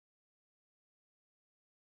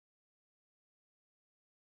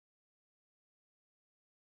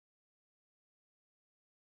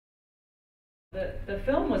The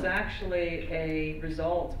film was actually a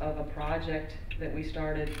result of a project that we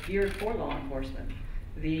started geared for law enforcement.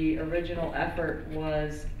 The original effort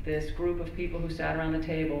was this group of people who sat around the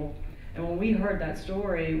table, and when we heard that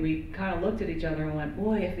story, we kind of looked at each other and went,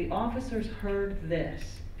 boy, if the officers heard this,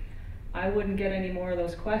 I wouldn't get any more of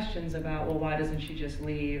those questions about, well, why doesn't she just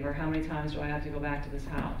leave, or how many times do I have to go back to this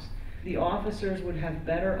house? The officers would have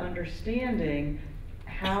better understanding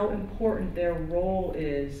how important their role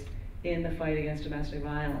is in the fight against domestic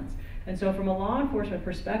violence. And so from a law enforcement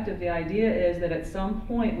perspective, the idea is that at some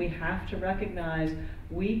point we have to recognize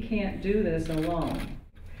we can't do this alone.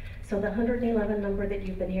 So the 111 number that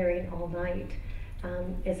you've been hearing all night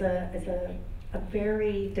is a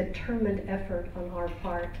very determined effort on our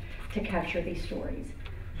part to capture these stories.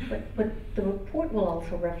 But the report will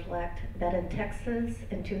also reflect that in Texas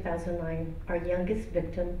in 2009, our youngest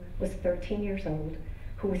victim was 13 years old,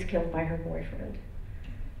 who was killed by her boyfriend.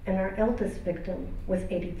 And our eldest victim was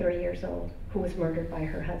 83 years old, who was murdered by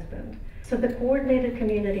her husband. So the coordinated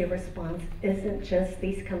community response isn't just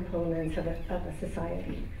these components of a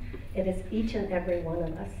society. It is each and every one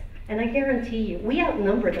of us. And I guarantee you, we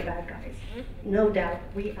outnumber the bad guys. No doubt,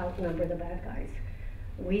 we outnumber the bad guys.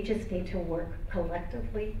 We just need to work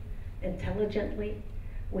collectively, intelligently.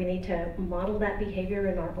 We need to model that behavior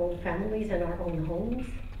in our own families and our own homes.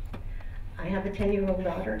 I have a 10-year-old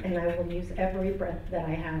daughter, and I will use every breath that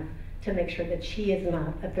I have to make sure that she is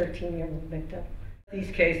not a 13-year-old victim. These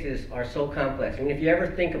cases are so complex. I mean, if you ever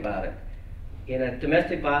think about it, in a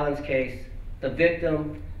domestic violence case, the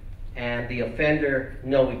victim and the offender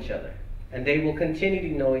know each other, and they will continue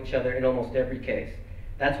to know each other in almost every case.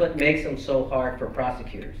 That's what makes them so hard for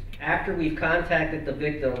prosecutors. After we've contacted the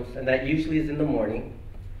victims, and that usually is in the morning,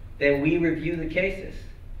 then we review the cases.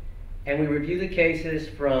 And we review the cases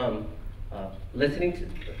from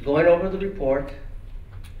going over the report,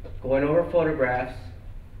 going over photographs,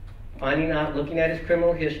 finding out, looking at his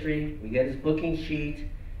criminal history. We get his booking sheet.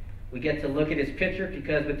 We get to look at his picture,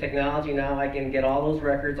 because with technology now I can get all those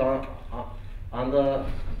records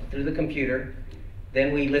through the computer.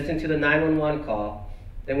 Then we listen to the 911 call.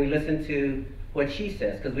 Then we listen to what she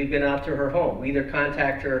says, because we've been out to her home. We either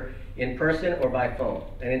contact her in person or by phone.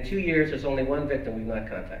 And in 2 years, there's only one victim we've not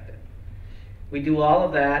contacted. We do all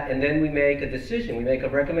of that, and then we make a decision. We make a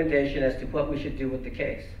recommendation as to what we should do with the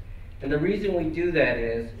case. And the reason we do that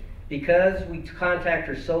is because we contact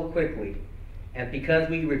her so quickly, and because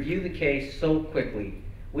we review the case so quickly,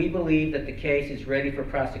 we believe that the case is ready for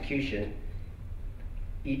prosecution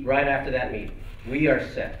right after that meeting. We are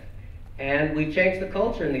set. And we changed the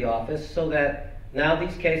culture in the office so that now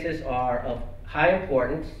these cases are of high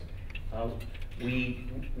importance.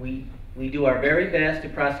 We do our very best to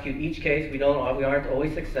prosecute each case. We aren't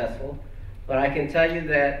always successful, but I can tell you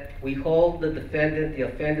that we hold the defendant, the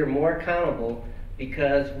offender, more accountable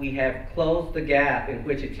because we have closed the gap in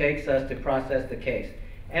which it takes us to process the case.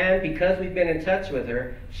 And because we've been in touch with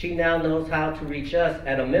her, she now knows how to reach us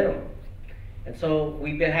at a minimum. And so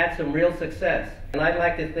we've had some real success. And I'd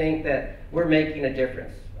like to think that we're making a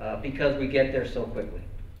difference because we get there so quickly.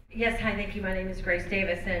 Yes, hi, thank you. My name is Grace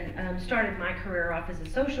Davis, and started my career off as a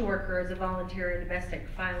social worker, as a volunteer in domestic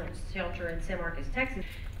violence shelter in San Marcos, Texas.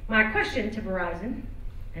 My question to Verizon,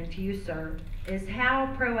 and to you, sir, is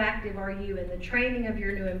how proactive are you in the training of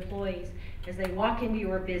your new employees as they walk into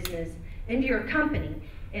your business, into your company,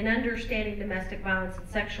 in understanding domestic violence and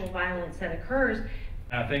sexual violence that occurs?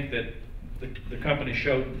 I think that the company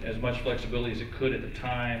showed as much flexibility as it could at the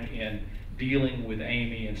time in dealing with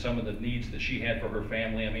Amy and some of the needs that she had for her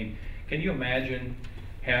family. I mean, can you imagine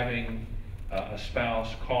having a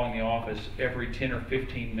spouse calling the office every 10 or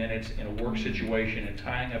 15 minutes in a work situation and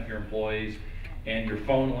tying up your employees and your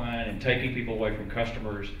phone line and taking people away from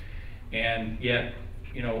customers, and yet,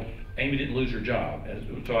 you know, Amy didn't lose her job.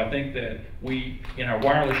 So I think that we, in our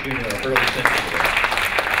wireless unit, are fairly sensitive to that.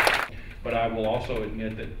 But I will also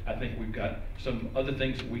admit that I think we've got some other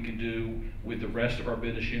things that we can do with the rest of our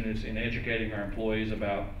business units in educating our employees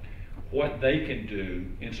about what they can do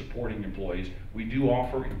in supporting employees. We do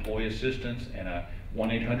offer employee assistance and a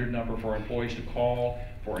 1-800 number for employees to call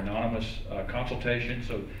for anonymous consultation.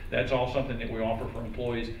 So that's all something that we offer for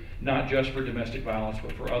employees, not just for domestic violence,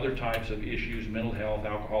 but for other types of issues, mental health,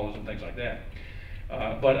 alcoholism, things like that.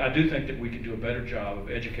 But I do think that we can do a better job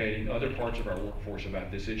of educating other parts of our workforce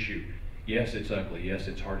about this issue. Yes, it's ugly. Yes,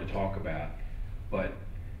 it's hard to talk about. But,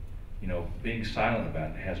 you know, being silent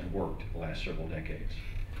about it hasn't worked the last several decades.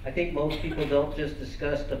 I think most people don't just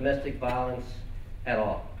discuss domestic violence at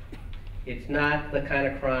all. It's not the kind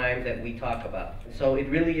of crime that we talk about. So it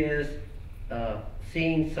really is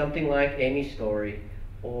seeing something like Amy's story,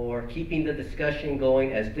 or keeping the discussion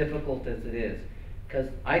going, as difficult as it is. Because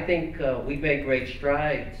I think we've made great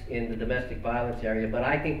strides in the domestic violence area, but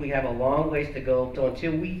I think we have a long ways to go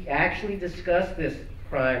until we actually discuss this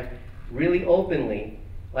crime really openly,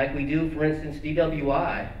 like we do, for instance,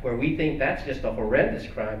 DWI, where we think that's just a horrendous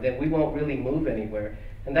crime, then we won't really move anywhere.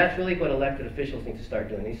 And that's really what elected officials need to start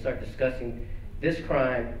doing. They need to start discussing this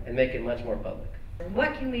crime and make it much more public.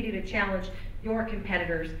 What can we do to challenge your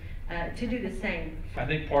competitors to do the same? I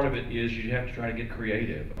think part of it is you have to try to get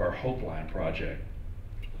creative. Our Hope Line project,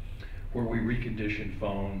 where we recondition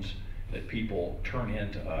phones that people turn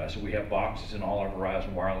in to us. We have boxes in all our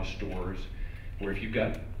Verizon wireless stores, where if you've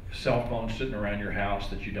got cell phones sitting around your house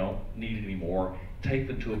that you don't need anymore, take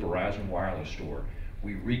them to a Verizon wireless store.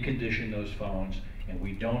 We recondition those phones and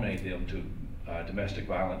we donate them to domestic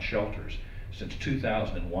violence shelters. Since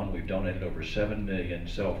 2001, we've donated over 7 million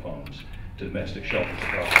cell phones to domestic shelters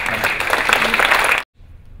across the country.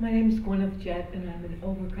 My name is Gwyneth Jett, and I'm an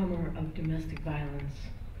overcomer of domestic violence.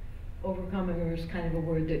 Overcomer is kind of a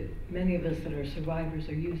word that many of us that are survivors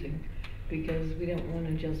are using, because we don't want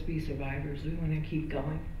to just be survivors, we want to keep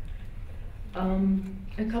going.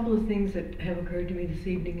 A couple of things that have occurred to me this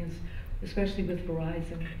evening is, especially with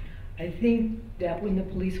Verizon, I think that when the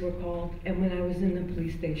police were called and when I was in the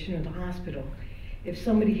police station or the hospital, if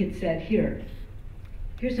somebody had said,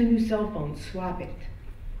 here's a new cell phone, swap it.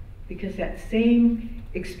 Because that same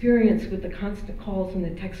experience with the constant calls and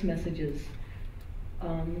the text messages,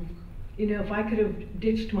 you know, if I could have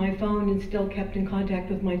ditched my phone and still kept in contact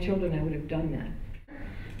with my children, I would have done that.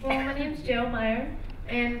 Well, my name's Joe Meyer,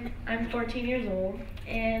 and I'm 14 years old.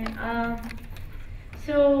 And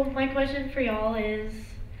so my question for y'all is,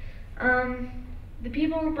 the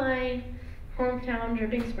people in my hometown,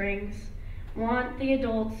 Dripping Springs, want the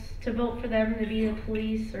adults to vote for them to be the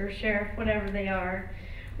police or sheriff, whatever they are,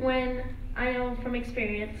 when I know from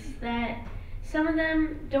experience that some of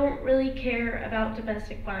them don't really care about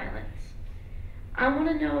domestic violence. I want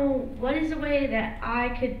to know, what is a way that I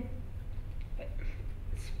could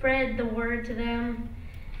spread the word to them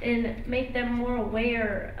and make them more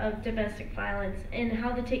aware of domestic violence and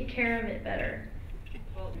how to take care of it better?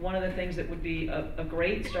 Well, one of the things that would be a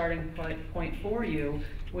great starting point for you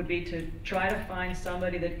would be to try to find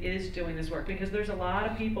somebody that is doing this work, because there's a lot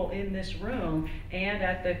of people in this room and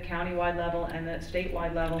at the countywide level and the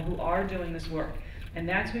statewide level who are doing this work. And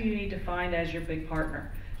that's who you need to find as your big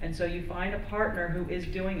partner. And so you find a partner who is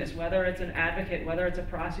doing this, whether it's an advocate, whether it's a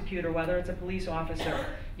prosecutor, whether it's a police officer.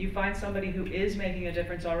 You find somebody who is making a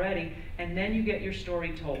difference already, and then you get your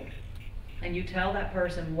story told. And you tell that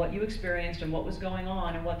person what you experienced and what was going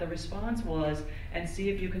on and what the response was, and see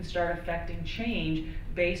if you can start affecting change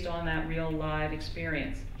based on that real live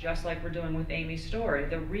experience, just like we're doing with Amy's story.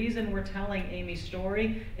 The reason we're telling Amy's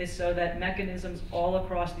story is so that mechanisms all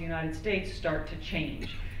across the United States start to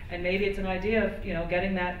change. And maybe it's an idea of, you know,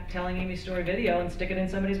 getting that Telling Amy's Story video and stick it in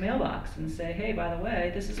somebody's mailbox and say, hey, by the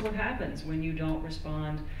way, this is what happens when you don't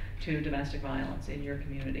respond to domestic violence in your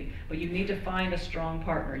community. But you need to find a strong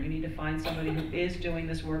partner. You need to find somebody who is doing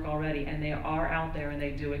this work already, and they are out there and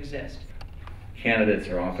they do exist. Candidates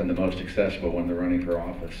are often the most accessible when they're running for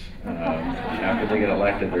office. After they get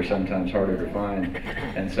elected, they're sometimes harder to find.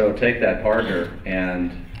 And so take that partner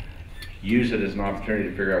and use it as an opportunity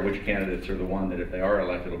to figure out which candidates are the one that, if they are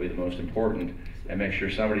elected, will be the most important, and make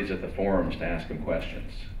sure somebody's at the forums to ask them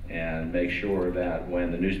questions. And make sure that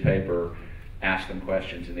when the newspaper asks them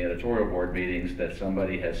questions in the editorial board meetings, that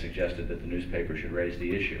somebody has suggested that the newspaper should raise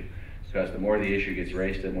the issue. Because the more the issue gets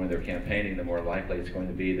raised and when they're campaigning, the more likely it's going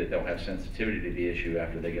to be that they'll have sensitivity to the issue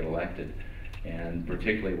after they get elected. And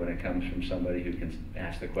particularly when it comes from somebody who can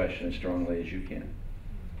ask the question as strongly as you can.